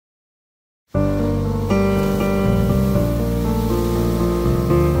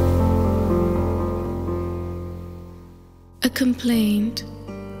Complaint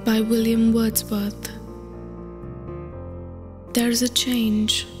by William Wordsworth. There is a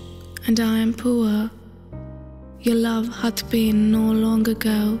change, and I am poor. Your love hath been no long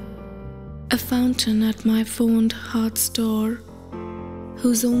ago a fountain at my fond heart's door,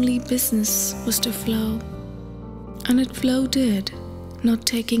 whose only business was to flow. And it flowed did, not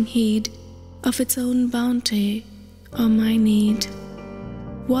taking heed of its own bounty or my need.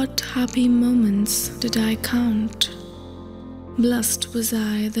 What happy moments did I count! Blessed was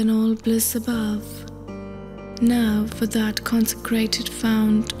I than all bliss above. Now for that consecrated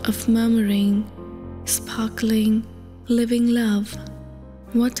fount of murmuring, sparkling, living love,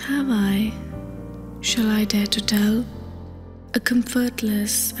 what have I? Shall I dare to tell? A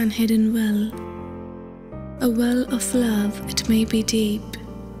comfortless and hidden well. A well of love, it may be deep,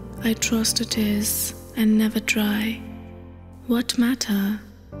 I trust it is, and never dry. What matter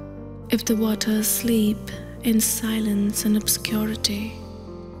if the waters sleep in silence and obscurity?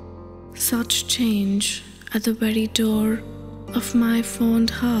 Such change at the very door of my fond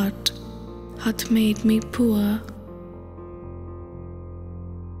heart hath made me poor